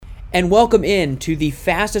And welcome in to the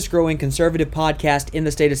fastest growing conservative podcast in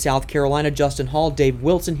the state of South Carolina. Justin Hall, Dave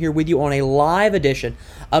Wilson here with you on a live edition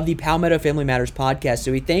of the Palmetto Family Matters podcast.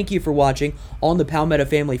 So we thank you for watching on the Palmetto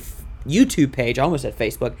Family YouTube page. I almost said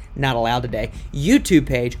Facebook, not allowed today. YouTube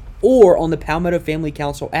page, or on the Palmetto Family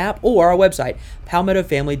Council app, or our website,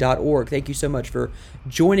 palmettofamily.org. Thank you so much for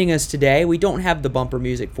joining us today. We don't have the bumper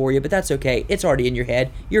music for you, but that's okay. It's already in your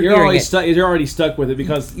head. You're hearing it. You're already stuck with it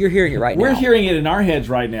because you're hearing it right now. We're hearing it in our heads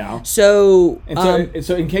right now. So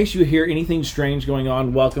in case you hear anything strange going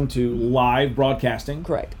on, welcome to live broadcasting.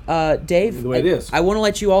 Correct. Dave, the way it is. I want to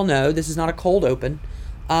let you all know this is not a cold open.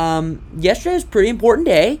 Yesterday was a pretty important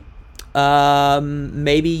day.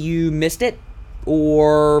 Maybe you missed it,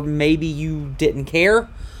 or maybe you didn't care.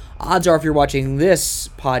 Odds are if you're watching this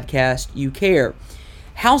podcast, you care.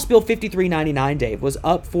 House Bill 5399, Dave, was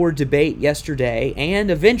up for debate yesterday, and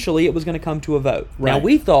eventually it was going to come to a vote. Right. Now,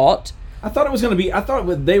 we thought... I thought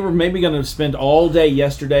they were maybe going to spend all day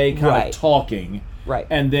yesterday kind of talking. Right.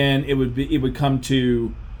 And then it would come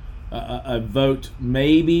to a vote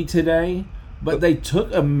maybe today. But they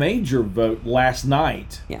took a major vote last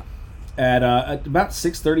night. Yeah. At about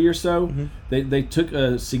 6:30 or so, they took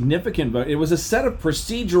a significant vote. It was a set of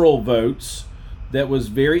procedural votes that was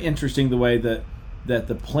very interesting, the way that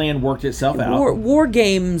the plan worked itself out. War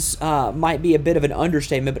games might be a bit of an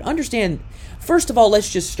understatement, but understand, first of all,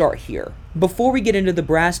 let's just start here. Before we get into the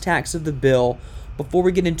brass tacks of the bill, before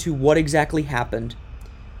we get into what exactly happened,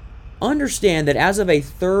 understand that as of a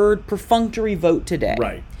third perfunctory vote today,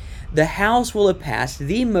 right, the House will have passed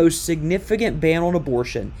the most significant ban on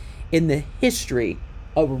abortion in the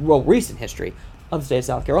recent history of the state of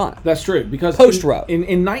South Carolina. That's true, because post-Roe.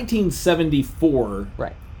 In 1974,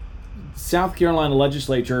 right, South Carolina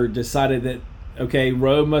legislature decided that, okay,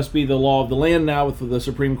 Roe must be the law of the land now with the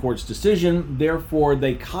Supreme Court's decision. Therefore,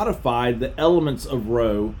 they codified the elements of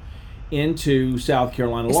Roe into South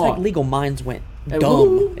Carolina law. It's like legal minds went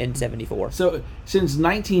dumb in 74. So since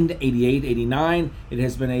 1988, 89, it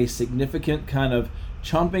has been a significant kind of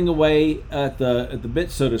chomping away at the bit,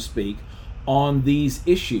 so to speak, on these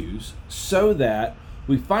issues, so that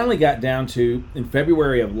we finally got down to, in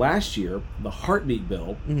February of last year, the heartbeat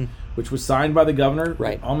bill, which was signed by the governor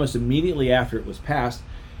almost immediately after it was passed,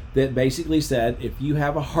 that basically said if you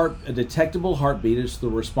have a detectable heartbeat, it's the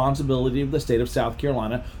responsibility of the state of South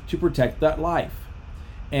Carolina to protect that life.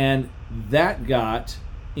 And that got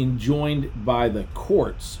enjoined by the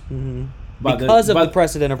courts. Because of the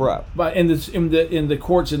precedent of Roe. But in the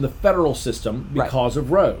courts in the federal system because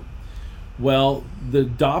of Roe. Well, the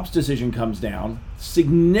Dobbs decision comes down,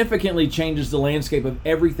 significantly changes the landscape of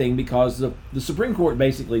everything, because the Supreme Court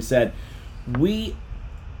basically said, we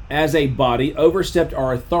as a body overstepped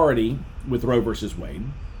our authority with Roe versus Wade.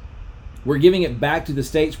 We're giving it back to the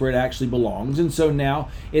states where it actually belongs. And so now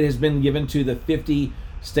it has been given to the 50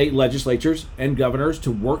 state legislatures and governors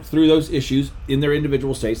to work through those issues in their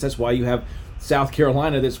individual states. That's why you have South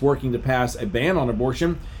Carolina that's working to pass a ban on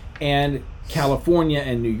abortion, and California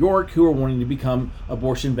and New York who are wanting to become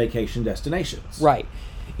abortion vacation destinations. Right.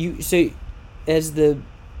 So as the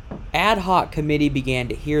ad hoc committee began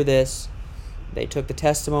to hear this, they took the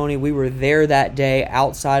testimony. We were there that day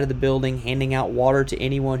outside of the building handing out water to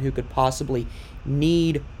anyone who could possibly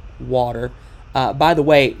need water. By the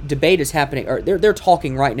way, debate is happening, or they're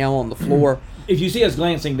talking right now on the floor. If you see us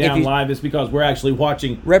glancing down live, it's because we're actually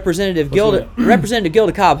watching. Representative Gilda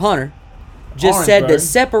Cobb-Hunter just said that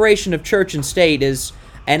separation of church and state is,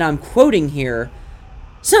 and I'm quoting here,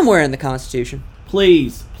 somewhere in the Constitution.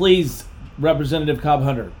 Please, Representative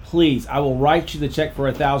Cobb-Hunter, please, I will write you the check for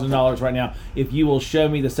 $1,000 right now if you will show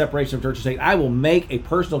me the separation of church and state. I will make a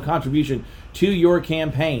personal contribution to your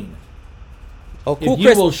campaign. Oh, cool,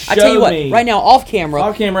 Chris. I tell you what, right now, off camera,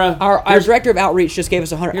 our director of outreach just gave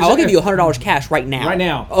us $100. I'll give you $100 cash right now. Right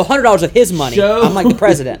now. $100 of his money. I'm like the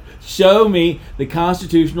president. Show me the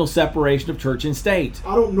constitutional separation of church and state.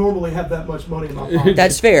 I don't normally have that much money in my pocket.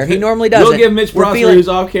 That's fair. He normally doesn't. We'll give Mitch Prosser, who's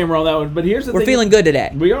off camera, on that one. But here's the thing. We're feeling good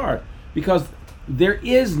today. We are. Because there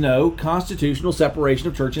is no constitutional separation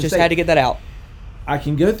of church and state. Just had to get that out. I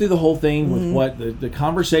can go through the whole thing with what the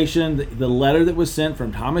conversation, the letter that was sent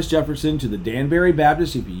from Thomas Jefferson to the Danbury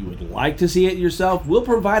Baptist. If you would like to see it yourself, we'll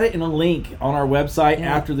provide it in a link on our website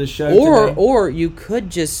after the show today. Or you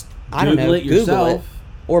could just, Google it,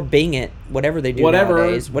 or Bing it, whatever they do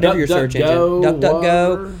nowadays. Whatever your search engine.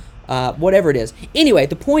 DuckDuckGo, whatever it is. Anyway,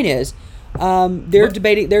 the point is, they're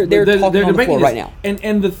debating, they're talking on the floor right now.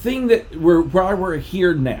 And the thing that why we're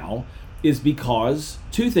here now is because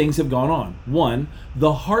two things have gone on. One,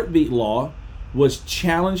 the heartbeat law was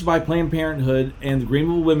challenged by Planned Parenthood and the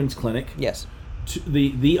Greenville Women's Clinic. Yes.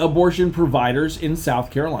 the abortion providers in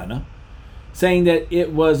South Carolina, saying that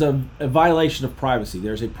it was a violation of privacy.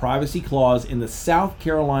 There's a privacy clause in the South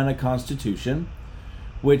Carolina Constitution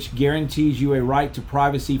which guarantees you a right to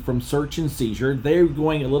privacy from search and seizure. They're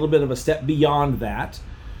going a little bit of a step beyond that,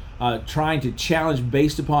 trying to challenge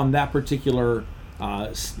based upon that particular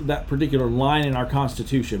line in our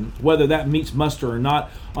Constitution. Whether that meets muster or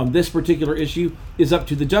not on this particular issue is up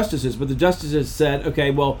to the justices. But the justices said,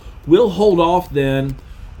 okay, well, we'll hold off then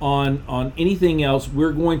on anything else.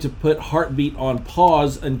 We're going to put Heartbeat on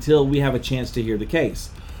pause until we have a chance to hear the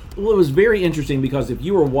case. Well, it was very interesting because if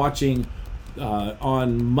you were watching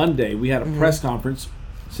on Monday, we had a press conference.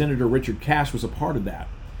 Senator Richard Cash was a part of that.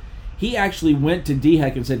 He actually went to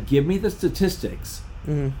DHEC and said, give me the statistics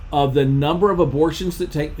of the number of abortions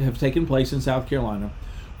that have taken place in South Carolina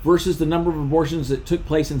versus the number of abortions that took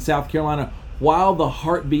place in South Carolina while the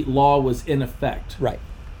Heartbeat law was in effect. Right.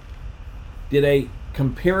 Did a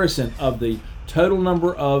comparison of the total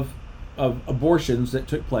number of abortions that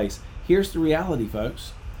took place. Here's the reality,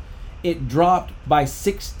 folks. It dropped by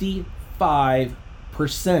 65%.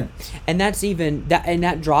 And that's even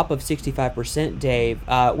that drop of 65%, Dave.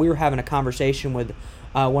 We were having a conversation with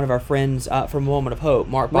one of our friends from Woman of Hope,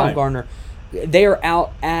 Mark Baumgartner. They are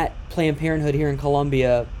out at Planned Parenthood here in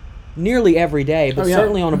Columbia nearly every day, but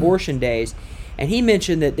certainly on abortion days. And he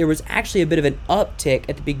mentioned that there was actually a bit of an uptick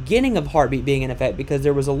at the beginning of Heartbeat being in effect because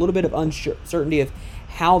there was a little bit of uncertainty of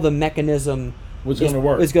how the mechanism was going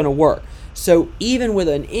to work. So even with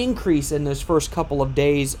an increase in those first couple of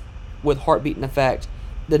days with Heartbeat in effect,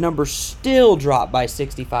 the numbers still dropped by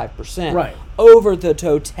 65% over the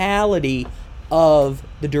totality of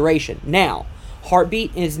the duration. Now,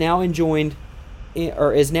 Heartbeat is now enjoined,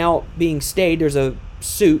 or is now being stayed. There's a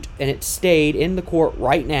suit, and it's stayed in the court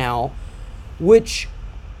right now, which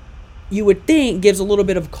you would think gives a little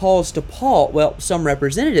bit of cause to pause. Well, some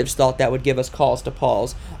representatives thought that would give us cause to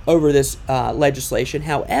pause over this legislation.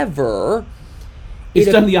 However,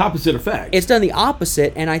 it's done the opposite effect. It's done the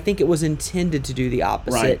opposite, and I think it was intended to do the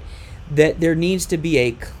opposite. Right. That there needs to be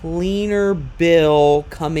a cleaner bill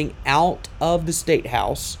coming out of the State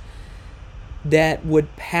House that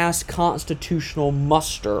would pass constitutional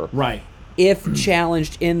muster. Right. If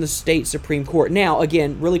challenged in the state Supreme Court. Now,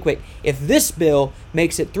 again, really quick, if this bill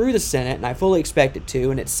makes it through the Senate, and I fully expect it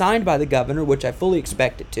to, and it's signed by the governor, which I fully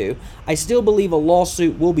expect it to, I still believe a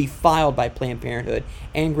lawsuit will be filed by Planned Parenthood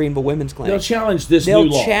and Greenville Women's Clinic. They'll challenge this new law.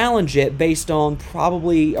 They'll challenge it based on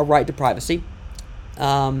probably a right to privacy.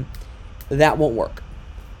 That won't work.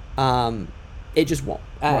 It just won't.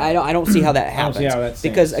 Right. I don't see how that happens. I don't see how that stands.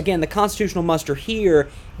 Because, again, the constitutional muster here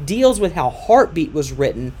deals with how Heartbeat was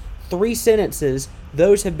written. 3 sentences,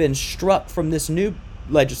 those have been struck from this new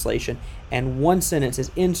legislation, and 1 sentence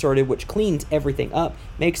is inserted, which cleans everything up,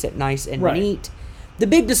 makes it nice and neat. The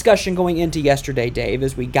big discussion going into yesterday, Dave,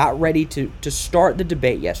 as we got ready to start the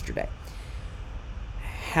debate yesterday,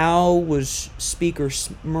 how was Speaker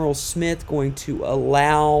Merle Smith going to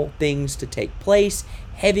allow things to take place?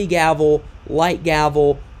 Heavy gavel, light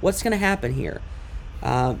gavel, what's going to happen here?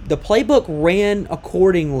 The playbook ran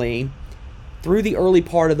accordingly through the early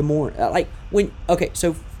part of the morning.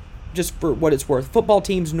 So just for what it's worth, football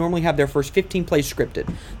teams normally have their first 15 plays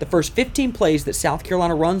scripted. The first 15 plays that South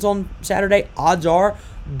Carolina runs on Saturday, odds are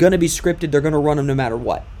going to be scripted. They're going to run them no matter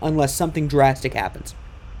what, unless something drastic happens.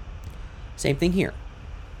 Same thing here.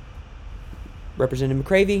 Representative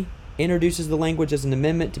McCravy introduces the language as an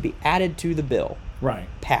amendment to be added to the bill. Right.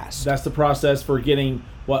 Passed. That's the process for getting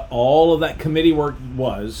what all of that committee work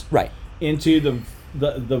was into the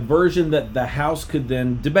version that the House could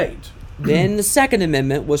then debate. Then the second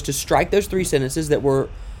amendment was to strike those 3 sentences that were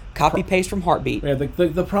copy-paste from Heartbeat. Yeah,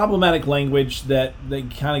 the problematic language that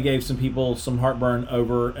kind of gave some people some heartburn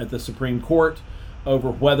over at the Supreme Court over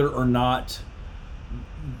whether or not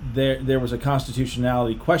there was a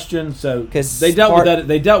constitutionality question. So they dealt with that.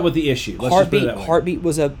 They dealt with the issue. Heartbeat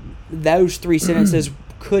was those 3 sentences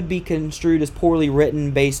could be construed as poorly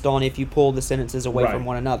written based on if you pull the sentences away from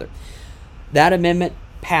one another. That amendment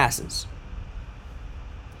passes.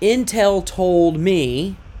 Intel told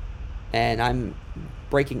me, and I'm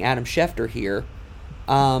breaking Adam Schefter here,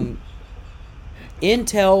 according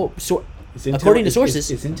to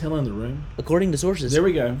sources... Is Intel in the room? According to sources... There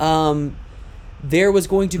we go. There was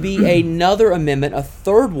going to be another amendment, a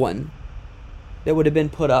third one, that would have been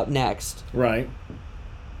put up next. Right.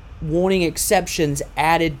 Wanting exceptions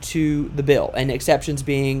added to the bill, and exceptions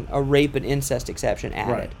being a rape and incest exception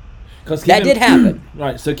added. Right. That did happen.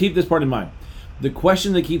 Right, so keep this part in mind. The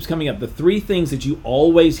question that keeps coming up, the 3 things that you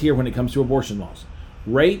always hear when it comes to abortion laws: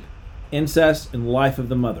 rape, incest, and life of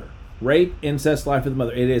the mother. Rape, incest, life of the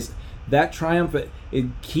mother. It is that triumph, it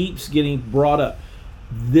keeps getting brought up.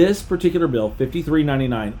 This particular bill,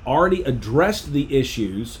 5399, already addressed the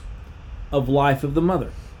issues of life of the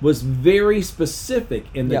mother, was very specific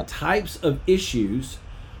in the types of issues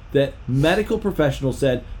that medical professionals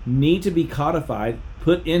said need to be codified,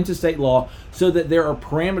 put into state law, so that there are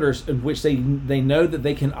parameters in which they know that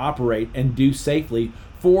they can operate and do safely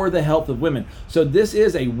for the health of women. So this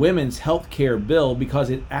is a women's health care bill because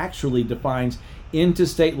it actually defines into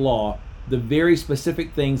state law the very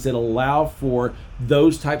specific things that allow for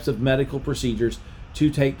those types of medical procedures to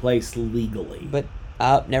take place legally. But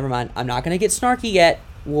never mind. I'm not going to get snarky yet.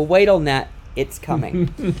 We'll wait on that. It's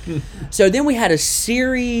coming. So then we had a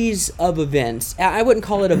series of events. I wouldn't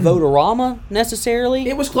call it a votorama necessarily.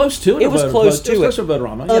 It was close to it. It was close to it. Close to a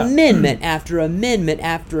votorama, yeah. Amendment after amendment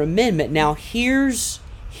after amendment. Now here's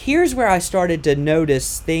where I started to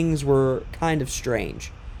notice things were kind of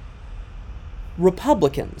strange.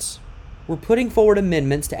 Republicans were putting forward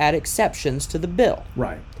amendments to add exceptions to the bill.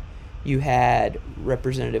 Right. You had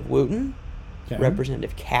Representative Wooten,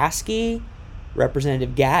 Representative Caskey,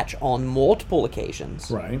 Representative Gatch on multiple occasions.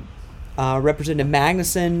 Right. Representative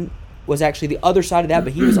Magnuson was actually the other side of that,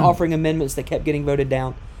 but he was offering amendments that kept getting voted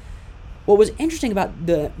down. What was interesting about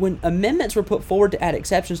when amendments were put forward to add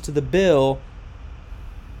exceptions to the bill,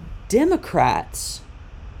 Democrats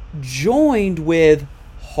joined with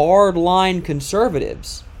hardline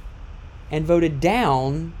conservatives and voted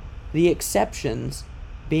down the exceptions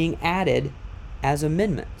being added as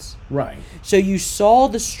amendments. Right. So you saw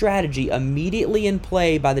the strategy immediately in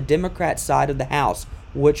play by the Democrat side of the House,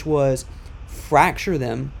 which was fracture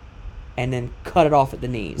them and then cut it off at the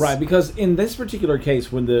knees. Right, because in this particular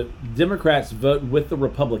case, when the Democrats vote with the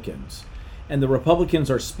Republicans and the Republicans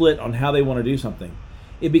are split on how they want to do something,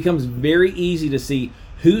 it becomes very easy to see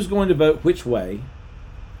who's going to vote which way,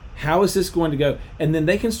 how is this going to go, and then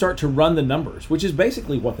they can start to run the numbers, which is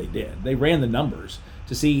basically what they did. They ran the numbers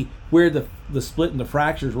to see where the split and the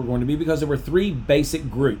fractures were going to be, because there were three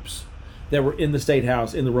basic groups that were in the State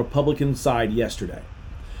House in the Republican side yesterday.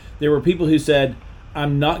 There were people who said,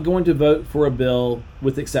 I'm not going to vote for a bill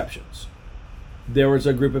with exceptions. There was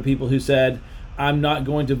a group of people who said, I'm not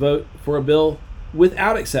going to vote for a bill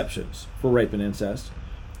without exceptions for rape and incest.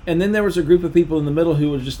 And then there was a group of people in the middle who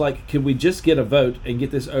was just like, could we just get a vote and get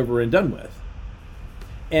this over and done with?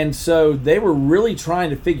 And so they were really trying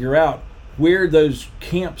to figure out where those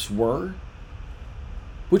camps were,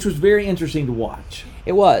 which was very interesting to watch.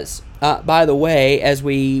 It was. By the way, as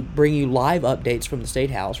we bring you live updates from the State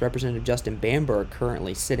House, Representative Justin Bamberg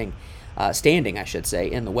currently standing,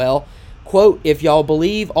 in the well. Quote, if y'all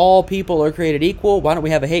believe all people are created equal, why don't we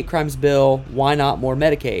have a hate crimes bill? Why not more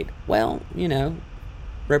Medicaid? Well,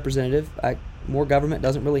 Representative, more government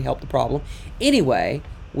doesn't really help the problem. Anyway,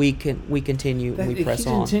 we continue and we press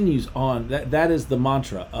on. It continues on. That is the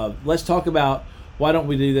mantra of, let's talk about why don't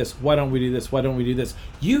we do this? Why don't we do this? Why don't we do this?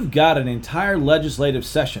 You've got an entire legislative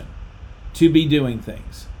session to be doing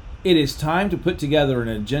things. It is time to put together an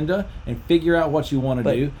agenda and figure out what you want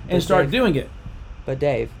to do and start doing it. But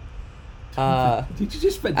Dave, did you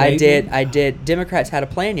just put Dave I did. Democrats had a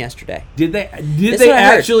plan yesterday. Did they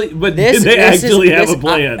actually have a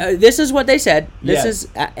plan? This is what they said. This is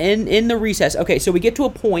in the recess. Okay, so we get to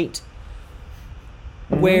a point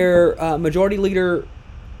where Majority Leader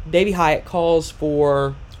Davey Hyatt calls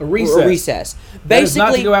for a recess. That is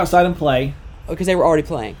not to go outside and play, because they were already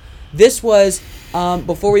playing. This was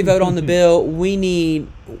before we vote on the bill. We need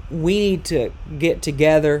to get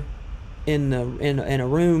together in a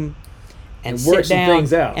room and sit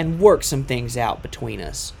down and work some things out between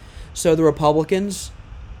us. So the Republicans,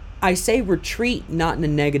 I say retreat not in a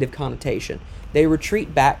negative connotation. They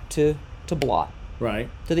retreat back to Blott, right,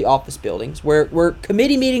 to the office buildings where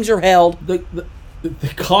committee meetings are held.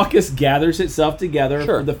 The caucus gathers itself together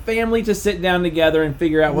for the family to sit down together and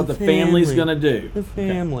figure out what the family's going to do. The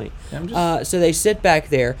family. Okay. So they sit back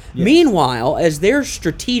there. Yes. Meanwhile, as they're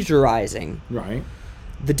strategizing, right,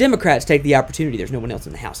 the Democrats take the opportunity. There's no one else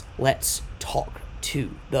in the House. Let's talk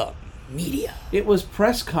to the media. It was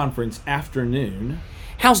press conference afternoon.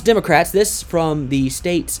 House Democrats, this from the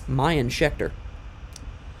state's Mayan Schechter.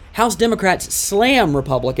 House Democrats slam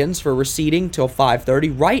Republicans for receding till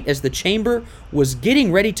 5:30 right as the chamber was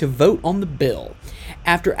getting ready to vote on the bill.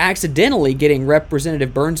 After accidentally getting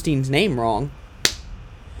Representative Bernstein's name wrong,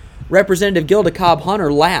 Representative Gilda Cobb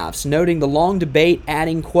Hunter laughs, noting the long debate,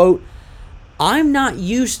 adding, quote, I'm not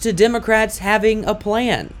used to Democrats having a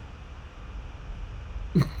plan.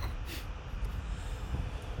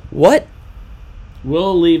 What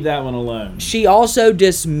We'll leave that one alone. She also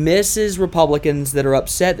dismisses Republicans that are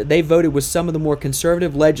upset that they voted with some of the more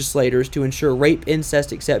conservative legislators to ensure rape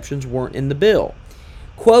incest exceptions weren't in the bill.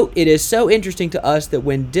 Quote, "It is so interesting to us that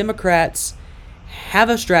when Democrats have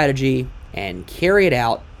a strategy and carry it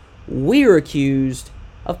out, we are accused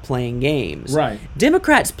of playing games." Right.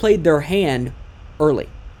 Democrats played their hand early.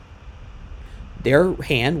 Their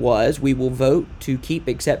hand was, we will vote to keep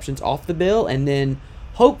exceptions off the bill, and then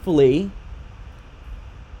hopefully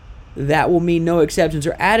that will mean no exceptions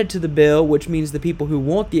are added to the bill, which means the people who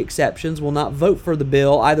want the exceptions will not vote for the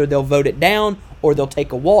bill. Either they'll vote it down, or they'll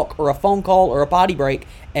take a walk, or a phone call, or a potty break,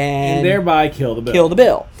 and thereby kill the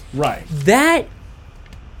bill. Right. That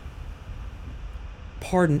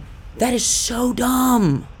is so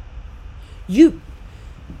dumb.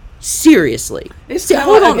 Seriously.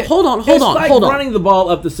 Hold on. Running the ball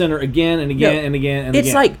up the center again and again and again and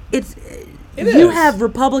again. You have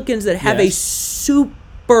Republicans that have a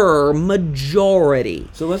super majority.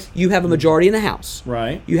 You have a majority in the House.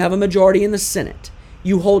 Right. You have a majority in the Senate.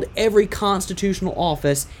 You hold every constitutional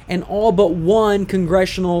office and all but one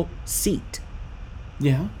congressional seat.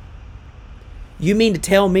 Yeah. You mean to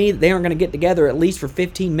tell me that they aren't going to get together at least for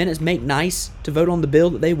 15 minutes, make nice to vote on the bill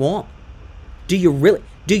that they want? Do you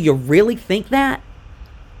really think that?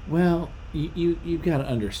 Well, you've got to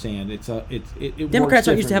understand. It Democrats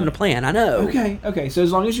aren't used to having a plan. I know. Okay. So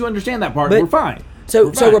as long as you understand that part, we're fine. So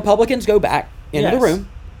Republicans go back into the room.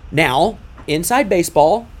 Now, inside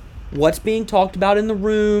baseball, what's being talked about in the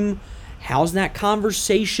room? How's that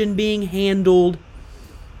conversation being handled?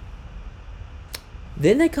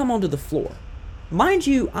 Then they come onto the floor. Mind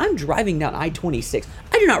you, I'm driving down I-26.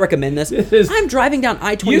 I do not recommend this. I'm driving down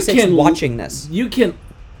I-26 watching this. You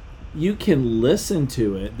can listen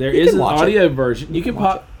to it. There is an audio version. You can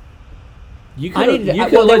pop. You could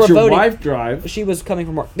let your wife drive. She was coming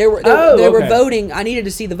from work. They were voting. I needed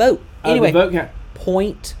to see the vote. Anyway,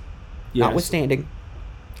 point notwithstanding.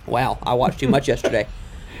 Wow, I watched too much yesterday.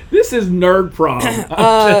 This is nerd prom.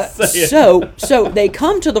 So they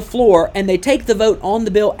come to the floor and they take the vote on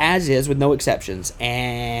the bill as is with no exceptions,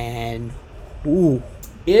 and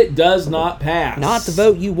it does not pass. Not the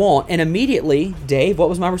vote you want. And immediately, Dave, what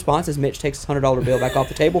was my response as Mitch takes his $100 bill back off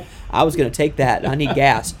the table? I was going to take that. I need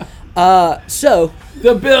gas. So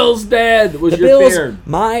the bill's dead. Was your fear?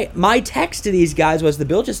 My text to these guys was the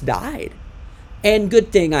bill just died. And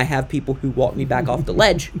good thing I have people who walk me back off the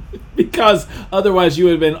ledge. Because otherwise you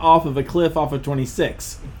would have been off of a cliff off of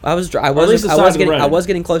 26. I was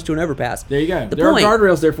getting close to an overpass. There you go. There are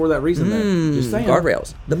guardrails there for that reason. Just saying.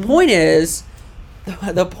 Guardrails. The point is,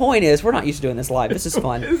 we're not used to doing this live. This is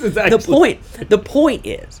fun. The point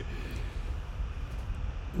is,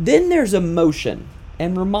 then there's a motion,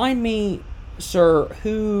 and remind me, sir,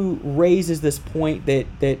 who raises this point that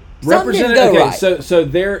Representative. Okay, right. So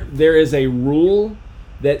there is a rule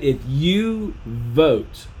that if you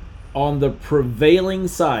vote on the prevailing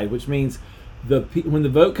side, which means when the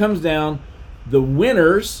vote comes down, the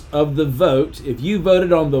winners of the vote, if you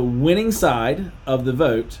voted on the winning side of the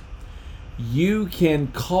vote, you can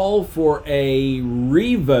call for a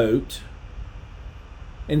revote.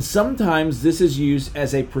 And sometimes this is used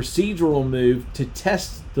as a procedural move to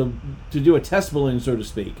do a test balloon, so to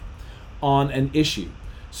speak, on an issue.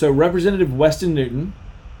 So Representative Weston Newton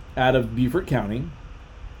out of Beaufort County,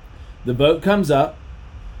 the vote comes up,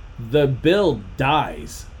 the bill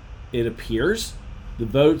dies. It appears the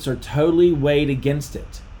votes are totally weighed against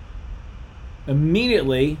it.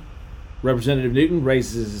 Immediately, Representative Newton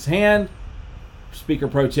raises his hand. Speaker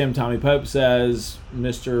Pro Tem Tommy Pope says,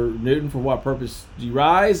 "Mr. Newton, for what purpose do you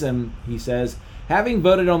rise?" And he says, "Having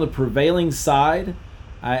voted on the prevailing side,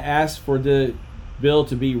 I ask for the bill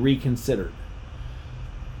to be reconsidered."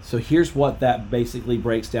 So here's what that basically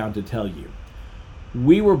breaks down to tell you.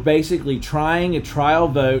 We were basically trying a trial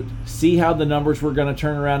vote, see how the numbers were going to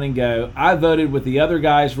turn around and go. I voted with the other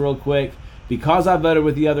guys real quick. Because I voted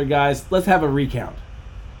with the other guys, let's have a recount.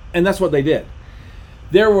 And that's what they did.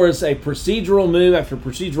 There was a procedural move after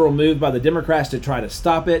procedural move by the Democrats to try to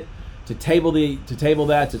stop it, to table the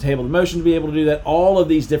motion to be able to do that, all of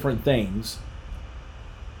these different things.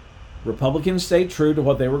 Republicans stayed true to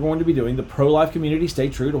what they were going to be doing. The pro-life community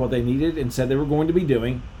stayed true to what they needed and said they were going to be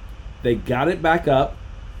doing. They got it back up.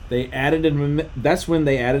 That's when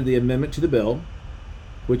they added the amendment to the bill,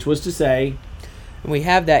 which was to say... And we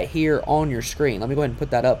have that here on your screen. Let me go ahead and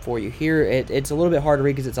put that up for you. Here, it's a little bit hard to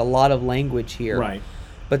read because it's a lot of language here. Right.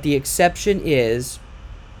 But the exception is,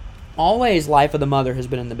 always life of the mother has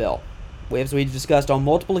been in the bill. We've discussed on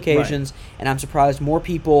multiple occasions, right. And I'm surprised more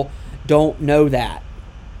people don't know that.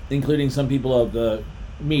 Including some people of the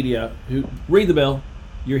media who read the bill.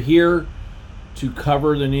 You're here to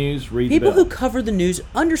cover the news, read People the bill. who cover the news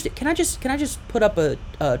understand. Can I just put up a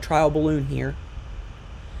trial balloon here?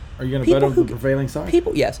 Are you going to vote on the prevailing side?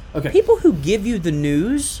 People, yes. Okay. People who give you the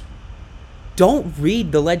news don't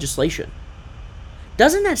read the legislation.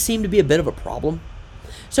 Doesn't that seem to be a bit of a problem?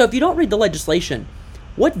 So if you don't read the legislation,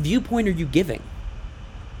 what viewpoint are you giving?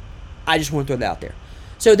 I just want to throw that out there.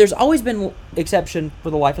 So there's always been exception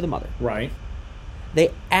for the life of the mother. Right.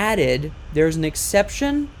 They added there's an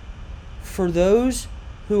exception for those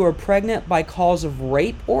who are pregnant by cause of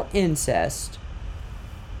rape or incest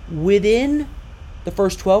within the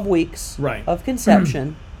first 12 weeks Right. of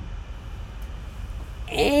conception,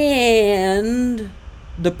 and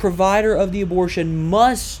the provider of the abortion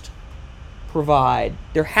must provide,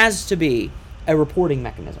 there has to be a reporting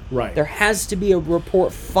mechanism. Right. There has to be a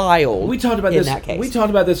report filed. We talked about in this. that case. We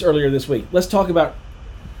talked about this earlier this week. Let's talk about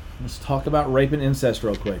rape and incest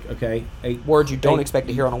real quick, okay? Words you don't expect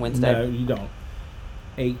to hear on a Wednesday. No, you don't.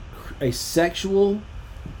 A sexual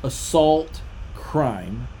assault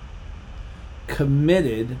crime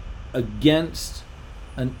committed against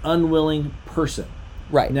an unwilling person.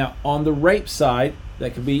 Right. Now, on the rape side,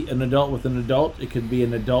 that could be an adult with an adult. It could be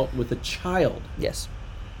an adult with a child. Yes.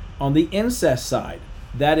 On the incest side,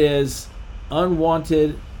 that is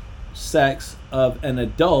unwanted sex of an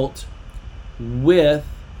adult with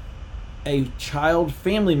a child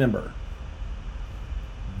family member.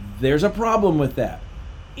 There's a problem with that.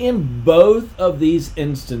 In both of these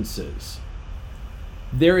instances,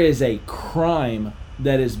 there is a crime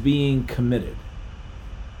that is being committed.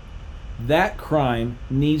 That crime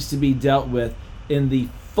needs to be dealt with in the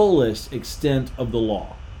fullest extent of the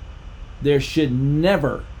law. There should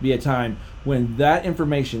never be a time when that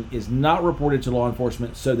information is not reported to law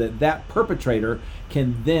enforcement so that that perpetrator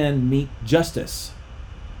can then meet justice.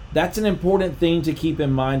 That's an important thing to keep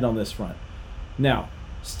in mind on this front. Now,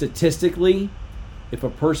 statistically, if a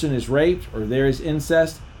person is raped or there is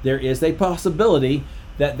incest, there is a possibility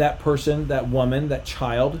that that person, that woman, that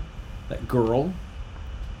child, that girl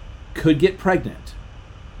could get pregnant.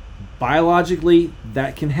 Biologically,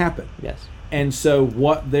 that can happen. Yes. And so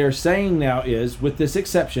what they're saying now is, with this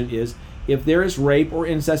exception, is if there is rape or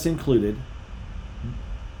incest included,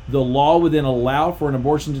 the law would then allow for an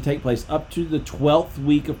abortion to take place up to the 12th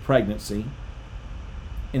week of pregnancy.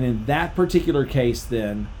 And in that particular case,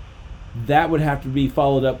 then, that would have to be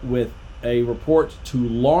followed up with a report to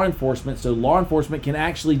law enforcement so law enforcement can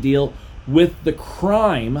actually deal with the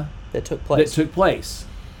crime That took place.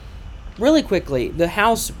 Really quickly, the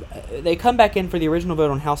House, they come back in for the original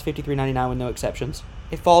vote on House 5399 with no exceptions.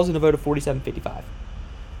 It falls in a vote of 47-55.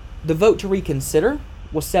 The vote to reconsider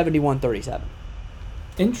was 71-37.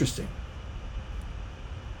 Interesting.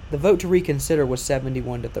 The vote to reconsider was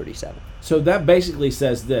 71-37. So that basically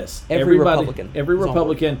says this. Every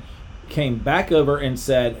Republican came back over and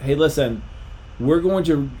said, hey, listen, we're going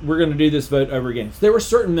to do this vote over again. So there were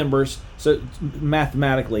certain members, so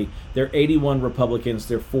mathematically, there are 81 Republicans,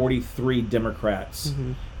 there are 43 Democrats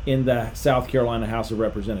in the South Carolina House of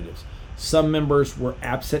Representatives. Some members were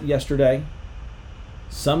absent yesterday.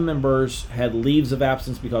 Some members had leaves of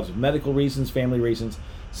absence because of medical reasons, family reasons.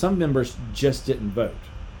 Some members just didn't vote.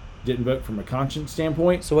 Didn't vote from a conscience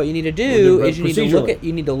standpoint. So what you need to do is you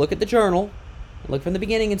need to look at the journal, look from the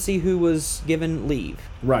beginning and see who was given leave.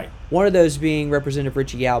 Right. One of those being Representative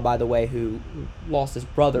Richie Yao, by the way, who lost his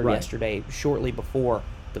brother Right. yesterday shortly before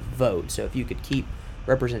the vote. So if you could keep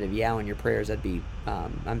Representative Yao in your prayers, that'd be,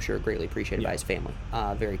 I'm sure, greatly appreciated by his family.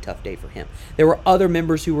 Very tough day for him. There were other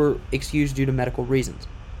members who were excused due to medical reasons.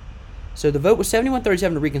 So the vote was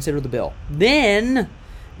 71-37 to reconsider the bill. Then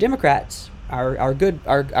Democrats, our good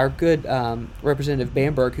Representative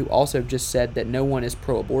Bamberg, who also just said that no one is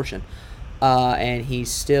pro-abortion, and he's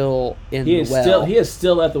still in the well. He is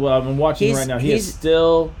still at the well. I'm watching right now. He is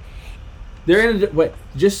still. They're in. Wait,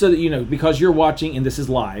 just so that you know, because you're watching and this is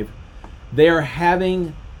live, they are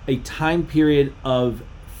having a time period of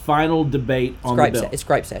final debate on the bill. It's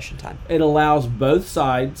gripe session time. It allows both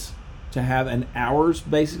sides to have an hour's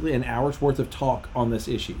worth of talk on this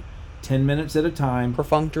issue. 10 minutes at a time.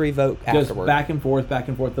 Perfunctory vote Goes afterward. back and forth, back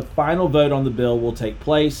and forth. The final vote on the bill will take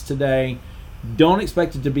place today. Don't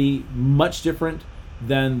expect it to be much different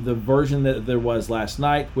than the version that there was last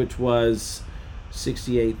night, which was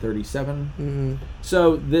 68-37. Mm-hmm.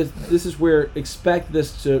 So this is where expect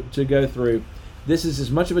this to go through. This is as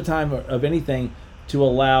much of a time of anything to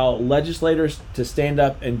allow legislators to stand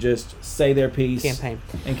up and just say their piece.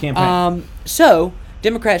 Campaign. So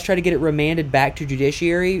Democrats try to get it remanded back to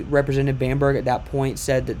judiciary. Representative Bamberg at that point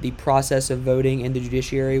said that the process of voting in the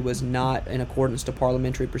judiciary was not in accordance to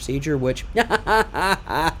parliamentary procedure, which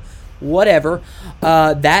whatever.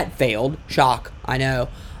 That failed. Shock. I know.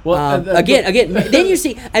 Well, again. Then you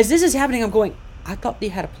see, as this is happening, I'm going, I thought you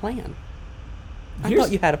had a plan. I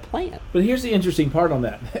thought you had a plan. But here's the interesting part on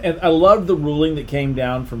that. And I loved the ruling that came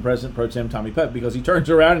down from President Pro Tem Tommy Pope, because he turns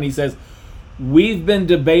around and he says, we've been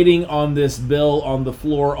debating on this bill on the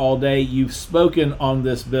floor all day. You've spoken on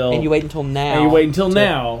this bill. And you wait until now.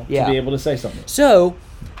 To be able to say something. So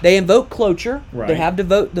they invoke cloture. Right. They have the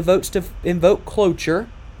votes to invoke cloture,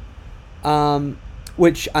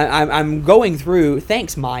 which I'm going through.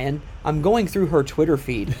 Thanks, Mayan. I'm going through her Twitter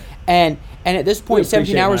feed. And at this point,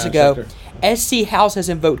 17 hours ago, SC House has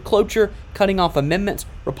invoked cloture, cutting off amendments.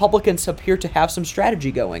 Republicans appear to have some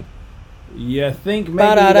strategy going. You think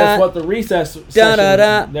maybe that's what the recess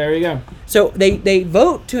session... There you go. So they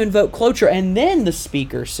vote to invoke cloture, and then the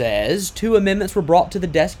speaker says 2 amendments were brought to the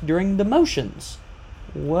desk during the motions.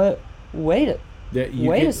 What? Wait a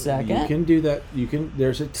second. You can do that.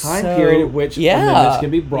 There's a time period at which amendments can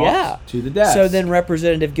be brought to the desk. So then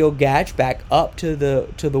Representative Gil Gatch back up to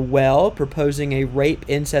the well, proposing a rape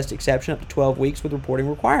incest exception up to 12 weeks with reporting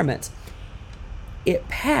requirements. It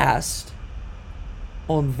passed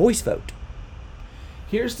on voice vote.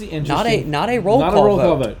 Here's the interesting... Not a roll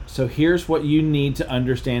call vote. So here's what you need to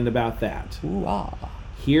understand about that. Ooh-ah.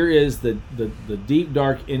 Here is the deep,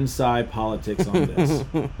 dark inside politics on this.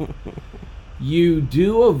 You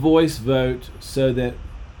do a voice vote so that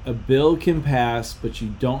a bill can pass, but you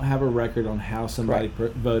don't have a record on how somebody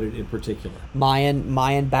voted in particular.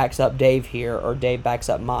 Mayan backs up Dave here, or Dave backs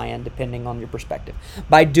up Mayan, depending on your perspective.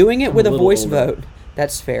 By doing it with a voice vote,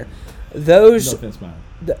 that's fair. Those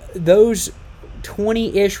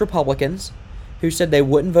 20-ish Republicans who said they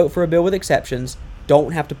wouldn't vote for a bill with exceptions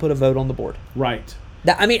don't have to put a vote on the board. Right.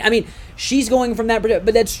 I mean, she's going from that,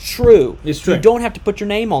 but that's true. It's true. You don't have to put your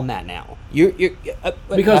name on that now.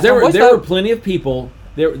 Because there were plenty of people.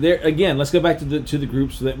 There again. Let's go back to the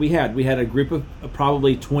groups that we had. We had a group of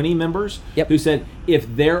probably 20 members who said, if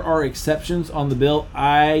there are exceptions on the bill,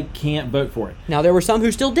 I can't vote for it. Now there were some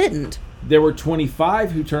who still didn't. There were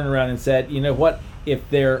 25 who turned around and said, you know what? If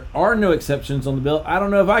there are no exceptions on the bill, I don't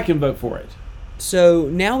know if I can vote for it. So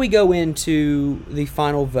now we go into the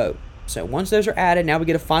final vote. So once those are added, now we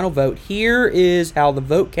get a final vote. Here is how the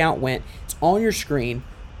vote count went. It's on your screen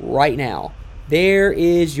right now. There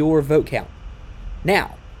is your vote count.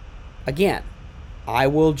 Now, again, I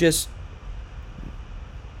will just...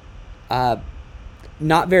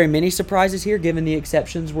 not very many surprises here, given the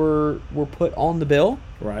exceptions were put on the bill.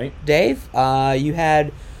 Right. Dave, you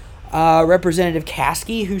had Representative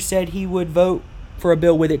Caskey, who said he would vote for a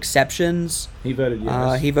bill with exceptions. He voted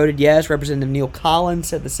yes. Representative Neil Collins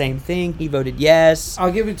said the same thing. He voted yes.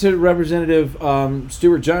 I'll give it to Representative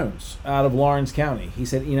Stuart Jones out of Lawrence County. He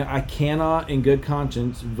said, I cannot in good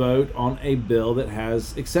conscience vote on a bill that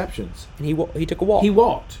has exceptions. And he took a walk. He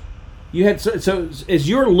walked. You had so as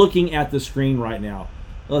you're looking at the screen right now,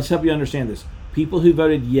 let's help you understand this. People who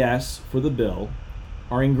voted yes for the bill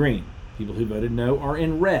are in green. People who voted no are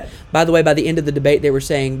in red. By the way, by the end of the debate, they weren't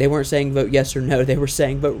saying vote yes or no. They were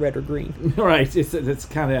saying vote red or green. Right. It's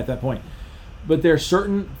kind of at that point. But there are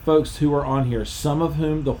certain folks who are on here, some of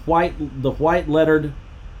whom the white lettered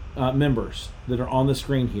members that are on the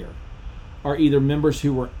screen here are either members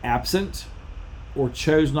who were absent or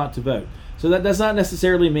chose not to vote. So that does not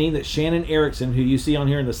necessarily mean that Shannon Erickson, who you see on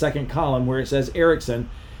here in the second column where it says Erickson,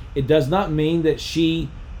 it does not mean that she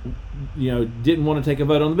didn't want to take a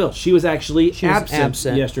vote on the bill. She was actually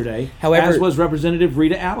absent yesterday, however, as was Representative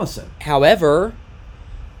Rita Allison. However,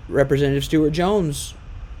 Representative Stuart Jones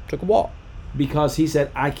took a walk. Because he said,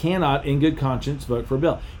 I cannot in good conscience vote for a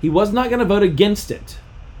bill. He was not going to vote against it,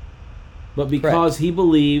 but because he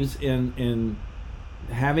believes in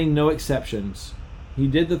having no exceptions, he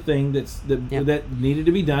did the thing that needed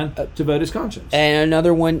to be done to vote his conscience. And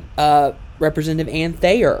another one, Representative Ann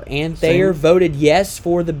Thayer. Ann Thayer voted yes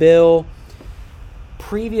for the bill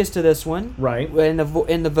previous to this one. Right. In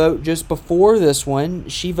the vote just before this one,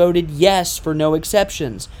 she voted yes for no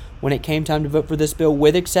exceptions. When it came time to vote for this bill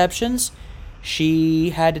with exceptions,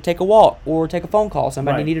 she had to take a walk or take a phone call.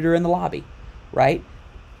 Somebody needed her in the lobby, right?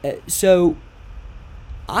 So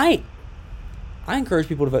I encourage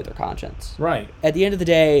people to vote their conscience. Right. At the end of the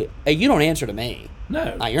day, you don't answer to me.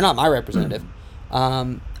 No. You're not my representative.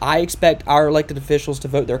 I expect our elected officials to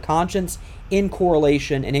vote their conscience in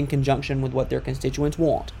correlation and in conjunction with what their constituents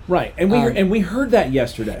want. Right. And we heard that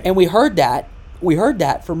yesterday. And we heard that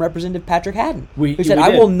from Representative Patrick Haddon, who said, I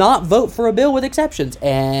will not vote for a bill with exceptions.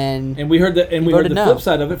 And we heard that, and we heard the no. flip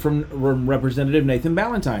side of it from Representative Nathan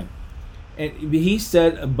Ballantyne. And he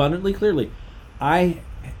said abundantly clearly, I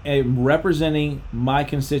am representing my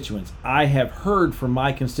constituents. I have heard from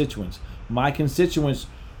my constituents. My constituents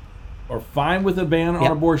are fine with a ban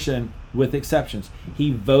on abortion with exceptions.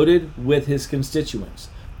 He voted with his constituents.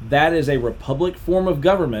 That is a republic form of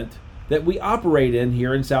government that we operate in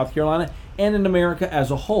here in South Carolina and in America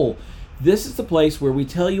as a whole. This is the place where we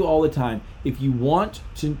tell you all the time, if you want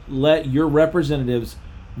to let your representatives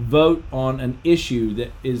vote on an issue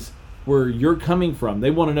that is where you're coming from,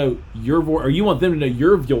 they want to know your voice, or you want them to know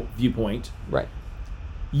your viewpoint. Right.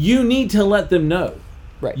 You need to let them know.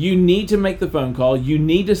 Right. You need to make the phone call. You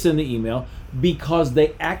need to send the email, because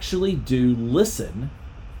they actually do listen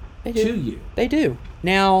to you. They do.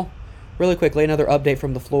 Now, really quickly, another update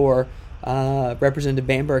from the floor. Representative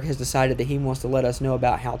Bamberg has decided that he wants to let us know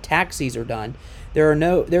about how taxis are done. There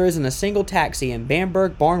isn't a single taxi in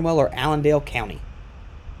Bamberg, Barnwell, or Allendale County.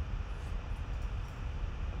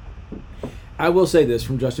 I will say this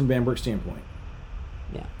from Justin Bamberg's standpoint.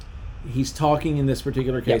 Yeah. He's talking in this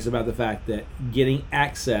particular case about the fact that getting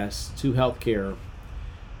access to health care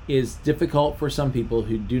is difficult for some people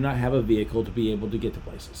who do not have a vehicle to be able to get to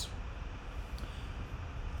places.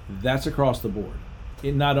 That's across the board.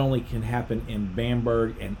 It not only can happen in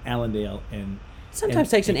Bamberg and Allendale and sometimes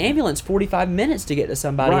takes an ambulance 45 minutes to get to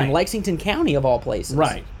somebody in Lexington County of all places.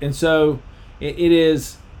 Right. And so it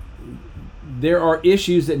is, there are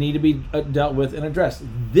issues that need to be dealt with and addressed.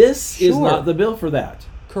 This is not the bill for that.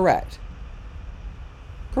 Correct.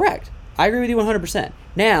 I agree with you 100%.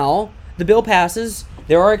 Now, the bill passes.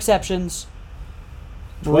 There are exceptions.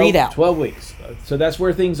 Breathe out. 12 weeks. So that's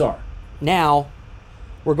where things are. Now,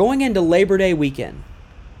 we're going into Labor Day weekend.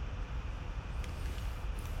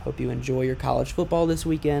 Hope you enjoy your college football this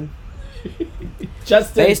weekend.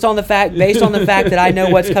 Justin. Based on the fact that I know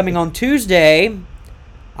what's coming on Tuesday,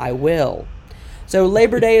 I will. So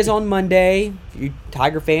Labor Day is on Monday. If you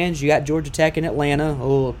Tiger fans, you got Georgia Tech and Atlanta.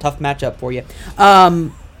 Oh, tough matchup for you.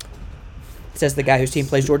 Says the guy whose team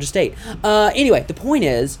plays Georgia State. Anyway, the point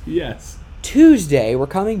is, yes, Tuesday we're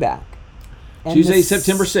coming back. Tuesday,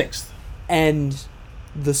 September 6th. And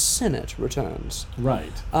the Senate returns.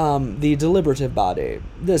 Right. The deliberative body,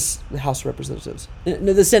 the House of Representatives.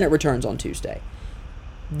 No, the Senate returns on Tuesday.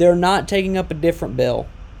 They're not taking up a different bill.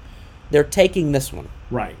 They're taking this one.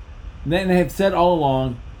 Right. And they have said all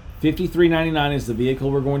along, 5399 is the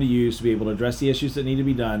vehicle we're going to use to be able to address the issues that need to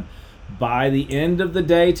be done. By the end of the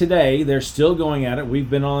day today, they're still going at it. We've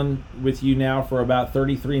been on with you now for about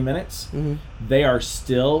 33 minutes. Mm-hmm. They are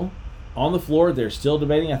still on the floor. They're still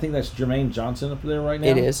debating. I think that's Jermaine Johnson up there right now.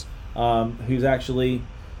 It is. Who's actually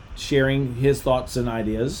sharing his thoughts and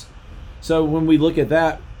ideas. So when we look at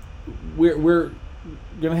that, we're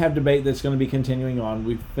going to have debate that's going to be continuing on.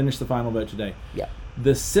 We've finished the final vote today. Yeah.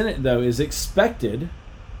 The Senate, though, is expected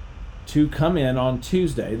to come in on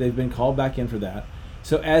Tuesday. They've been called back in for that.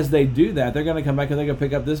 So as they do that, they're going to come back and they're going to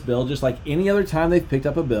pick up this bill just like any other time they've picked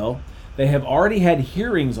up a bill. They have already had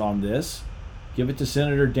hearings on this. Give it to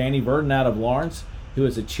Senator Danny Burton out of Lawrence, who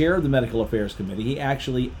is the chair of the Medical Affairs Committee. He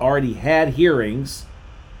actually already had hearings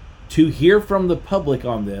to hear from the public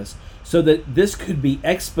on this so that this could be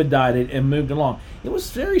expedited and moved along. It was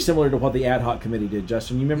very similar to what the ad hoc committee did,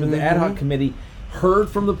 Justin. You remember the ad hoc committee heard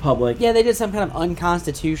from the public. Yeah, they did some kind of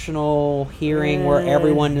unconstitutional hearing where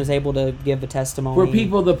everyone was able to give the testimony. Where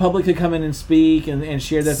people, the public, could come in and speak and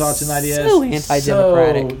share their thoughts and ideas. So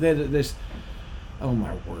anti-democratic. Oh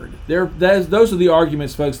my word! Those are the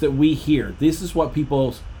arguments, folks, that we hear. This is what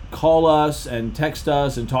people call us and text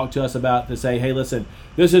us and talk to us about to say, hey, listen,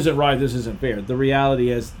 this isn't right, this isn't fair. The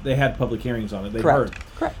reality is they had public hearings on it. They heard.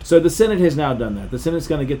 Correct. So the Senate has now done that. The Senate's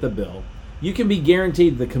going to get the bill. You can be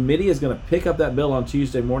guaranteed the committee is going to pick up that bill on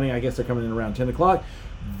Tuesday morning. I guess they're coming in around 10 o'clock.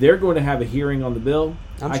 They're going to have a hearing on the bill.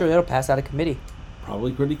 I'm sure that'll pass out of committee.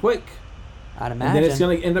 Probably pretty quick. I'd imagine. And then it's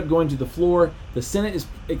going to end up going to the floor. The Senate is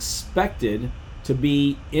expected to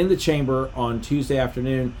be in the chamber on Tuesday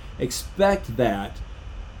afternoon. Expect that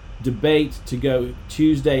debate to go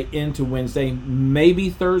Tuesday into Wednesday,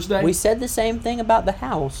 maybe Thursday. We said the same thing about the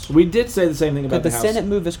House. We did say the same thing about the House. Could the Senate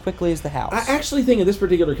move as quickly as the House? I actually think in this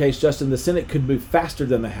particular case, Justin, the Senate could move faster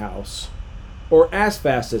than the House, or as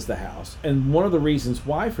fast as the House. And one of the reasons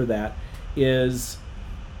why for that is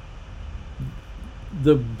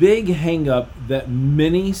the big hang-up that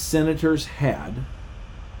many senators had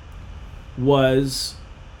was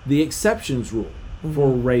the exceptions rule for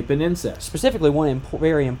rape and incest. Specifically, one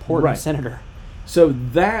very important senator. So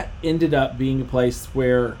that ended up being a place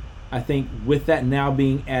where I think with that now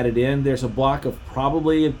being added in, there's a block of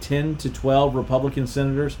probably 10 to 12 Republican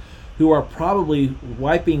senators who are probably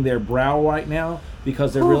wiping their brow right now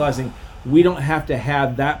because they're realizing we don't have to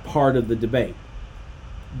have that part of the debate.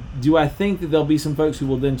 Do I think that there'll be some folks who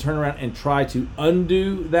will then turn around and try to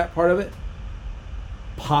undo that part of it?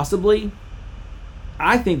 Possibly.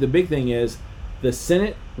 I think the big thing is the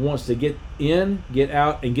Senate wants to get in, get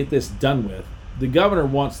out, and get this done with. The governor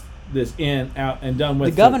wants this in, out, and done with.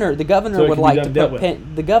 The governor so would like to put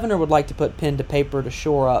pen. The governor would like to put pen to paper to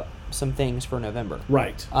shore up some things for November.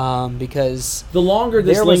 Right. Because the longer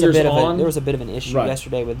this lingers on, there was a bit of an issue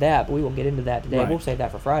yesterday with that, but we won't get into that today. Right. We'll save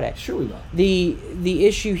that for Friday. Sure we will. The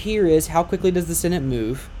issue here is how quickly does the Senate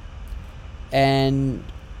move, and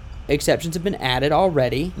exceptions have been added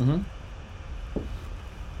already. Mm-hmm.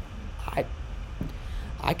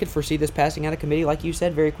 I could foresee this passing out of committee, like you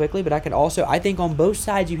said, very quickly, but I think on both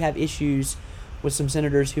sides you have issues with some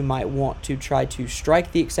senators who might want to try to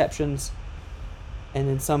strike the exceptions, and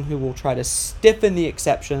then some who will try to stiffen the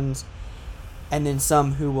exceptions, and then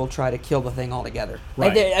some who will try to kill the thing altogether.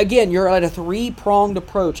 Right. Again, you're at a three-pronged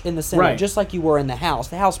approach in the Senate, right. just like you were in the House.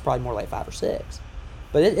 The House is probably more like 5 or 6.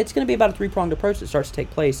 But it's going to be about a three-pronged approach that starts to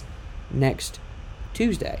take place next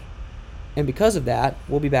Tuesday. And because of that,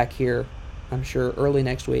 we'll be back here, I'm sure, early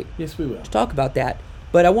next week. Yes, we will. To talk about that.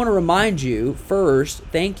 But I want to remind you, first,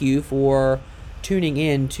 thank you for tuning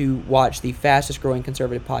in to watch the fastest growing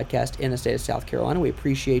conservative podcast in the state of South Carolina. We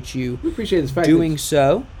appreciate you this fact doing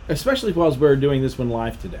so. Especially while we're doing this one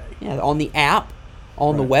live today. Yeah, on the app,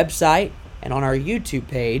 on the website, and on our YouTube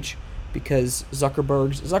page, because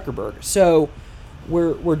Zuckerberg's Zuckerberg. So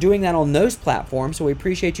we're doing that on those platforms, so we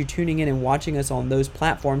appreciate you tuning in and watching us on those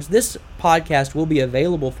platforms. This podcast will be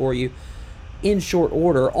available for you in short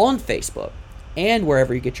order on Facebook and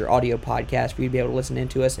wherever you get your audio podcast for you to be able to listen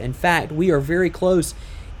into us. In fact, we are very close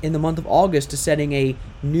in the month of August to setting a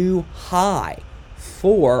new high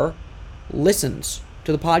for listens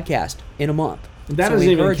to the podcast in a month. That doesn't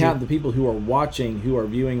even count the people who are watching, who are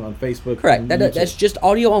viewing on Facebook. Correct. That's just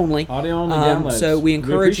audio only. Audio only downloads. So we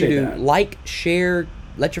encourage you to like, share,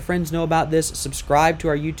 let your friends know about this, subscribe to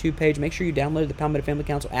our YouTube page. Make sure you download the Palmetto Family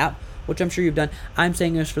Council app, which I'm sure you've done. I'm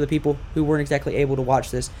saying this for the people who weren't exactly able to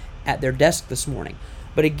watch this at their desk this morning.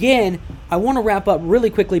 But again, I want to wrap up really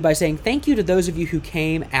quickly by saying thank you to those of you who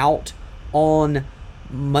came out on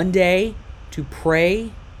Monday to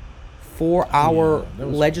pray for our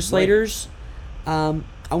legislators. I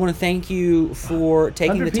want to thank you for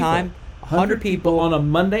taking the time. 100 people on a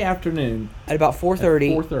Monday afternoon at about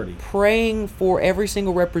 4:30. 4:30. Praying for every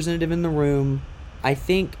single representative in the room. I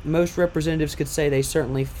think most representatives could say they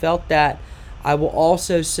certainly felt that. I will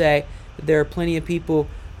also say that there are plenty of people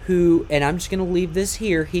who, and I'm just going to leave this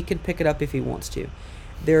here, he can pick it up if he wants to.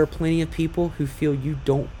 There are plenty of people who feel you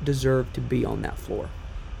don't deserve to be on that floor.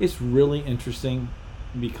 It's really interesting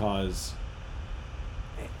because,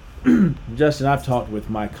 Justin, I've talked with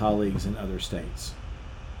my colleagues in other states,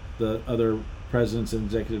 the other presidents and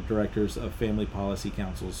executive directors of family policy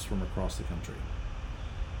councils from across the country.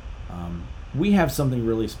 We have something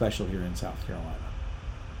really special here in South Carolina.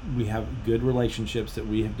 We have good relationships that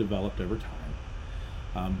we have developed over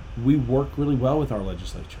time. We work really well with our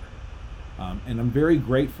legislature. And I'm very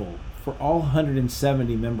grateful for all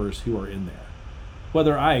 170 members who are in there.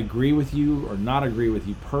 Whether I agree with you or not agree with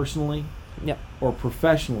you personally or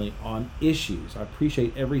professionally on issues, I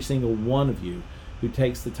appreciate every single one of you who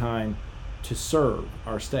takes the time to serve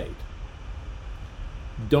our state.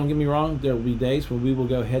 Don't get me wrong, there will be days when we will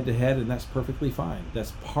go head to head, and that's perfectly fine.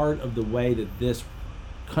 That's part of the way that this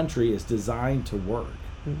country is designed to work.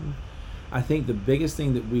 Mm-hmm. I think the biggest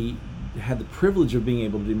thing that we had the privilege of being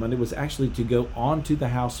able to do Monday was actually to go onto the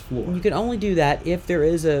House floor. You can only do that if there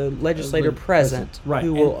is a legislator present right.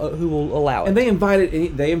 who will allow it. And they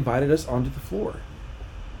invited us onto the floor.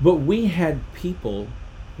 But we had people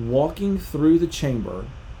walking through the chamber,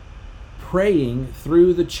 praying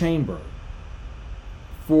through the chamber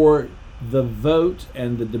for the vote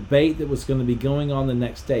and the debate that was going to be going on the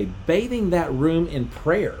next day, bathing that room in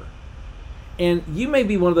prayer. And you may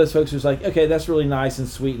be one of those folks who's like, okay, that's really nice and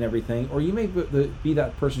sweet and everything. Or you may be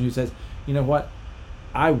that person who says, you know what?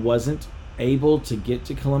 I wasn't able to get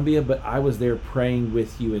to Columbia, but I was there praying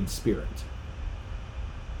with you in spirit.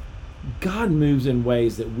 God moves in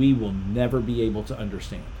ways that we will never be able to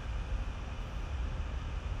understand.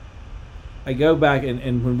 I go back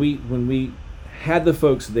and when we had the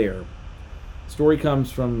folks there, the story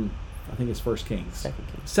comes from, I think it's 1 Kings.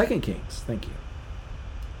 2 Kings, thank you.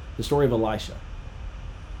 The story of Elisha.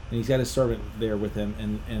 And he's got his servant there with him,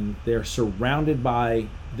 and they're surrounded by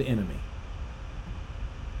the enemy.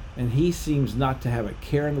 And he seems not to have a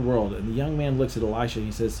care in the world. And the young man looks at Elisha and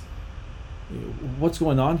he says, what's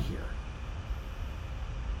going on here?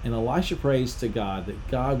 And Elisha prays to God that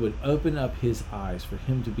God would open up his eyes for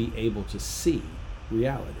him to be able to see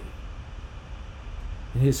reality.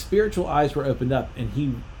 And his spiritual eyes were opened up, and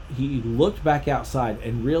he looked back outside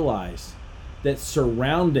and realized that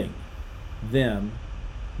surrounding them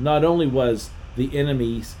not only was the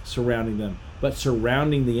enemies surrounding them, but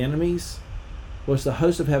surrounding the enemies was the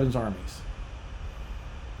host of heaven's armies.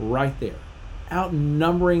 Right there.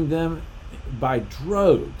 Outnumbering them by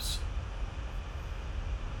droves.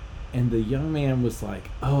 And the young man was like,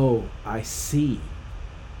 oh, I see.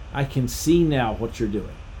 I can see now what you're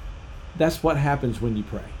doing. That's what happens when you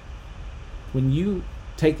pray. When you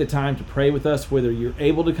take the time to pray with us, whether you're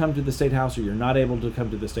able to come to the State House or you're not able to come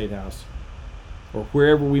to the State House, or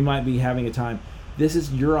wherever we might be having a time, this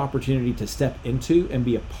is your opportunity to step into and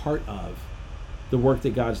be a part of the work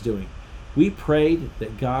that God's doing. We prayed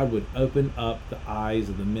that God would open up the eyes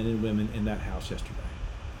of the men and women in that house yesterday.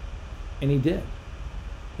 And he did.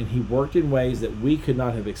 And he worked in ways that we could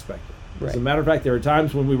not have expected. Right. As a matter of fact, there were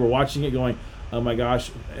times when we were watching it going, oh my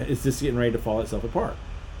gosh, is this getting ready to fall itself apart?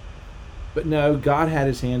 But no, God had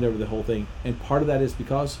his hand over the whole thing. And part of that is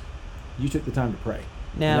because you took the time to pray.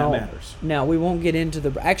 Now, and that matters. Now, we won't get into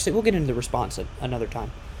the... Actually, we'll get into the response another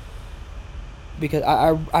time. Because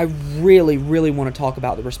I really, really want to talk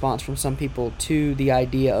about the response from some people to the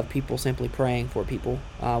idea of people simply praying for people,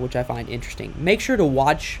 which I find interesting. Make sure to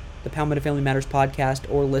watch the Palmetto Family Matters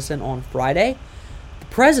podcast or listen on Friday. The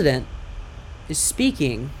president is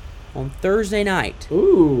speaking on Thursday night.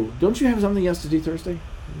 Ooh, don't you have something else to do Thursday?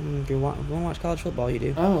 If you want to watch college football, you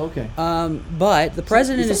do. Oh, okay. But the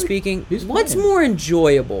president is speaking. What's more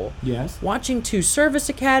enjoyable? Yes. Watching two service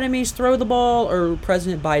academies throw the ball or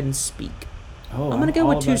President Biden speak? Oh, I'm going to go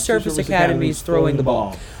with two service academies throwing the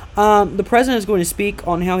ball. The president is going to speak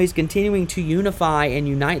on how he's continuing to unify and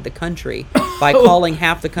unite the country by calling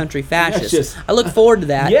half the country fascist. I look forward to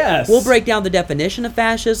that. Yes. We'll break down the definition of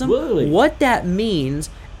fascism, Really? what that means,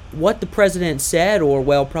 what the president said, or,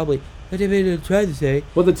 well, probably... What they tried to say.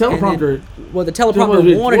 Well, the teleprompter. The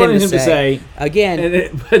teleprompter wanted him to say.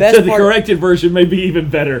 Again, but the corrected version may be even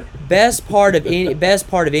better. Best part of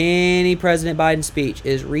any President Biden speech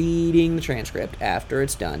is reading the transcript after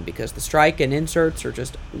it's done, because the strike and inserts are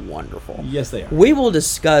just wonderful. Yes, they are. We will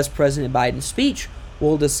discuss President Biden's speech.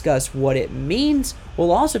 We'll discuss what it means.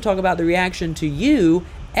 We'll also talk about the reaction to you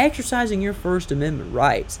exercising your First Amendment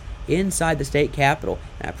rights inside the state capitol.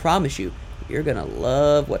 And I promise you, you're going to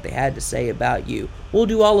love what they had to say about you. We'll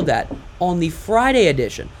do all of that on the Friday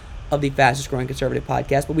edition of the Fastest Growing Conservative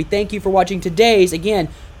Podcast. But we thank you for watching today's, again,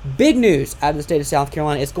 big news out of the state of South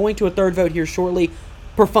Carolina. It's going to a third vote here shortly,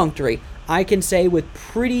 perfunctory. I can say with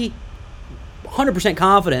pretty 100%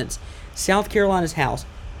 confidence, South Carolina's House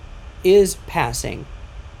is passing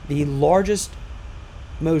the largest,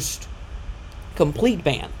 most complete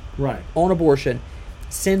ban on abortion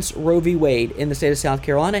since Roe v. Wade in the state of South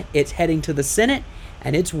Carolina. It's heading to the Senate,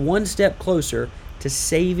 and it's one step closer to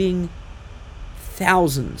saving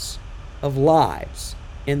thousands of lives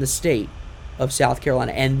in the state of South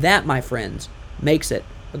Carolina. And that, my friends, makes it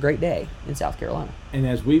a great day in South Carolina. And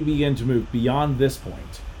as we begin to move beyond this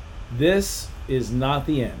point, this is not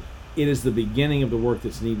the end. It is the beginning of the work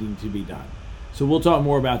that's needing to be done. So we'll talk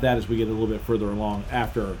more about that as we get a little bit further along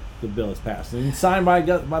after the bill is passed and signed by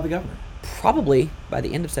the governor. Probably by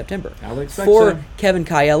the end of September. I would expect For so. Kevin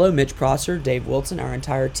Caiello, Mitch Prosser, Dave Wilson, our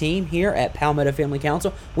entire team here at Palmetto Family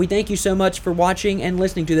Council, we thank you so much for watching and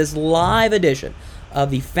listening to this live edition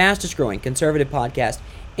of the fastest growing conservative podcast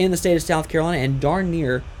in the state of South Carolina and darn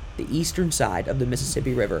near the eastern side of the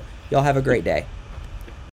Mississippi River. Y'all have a great day.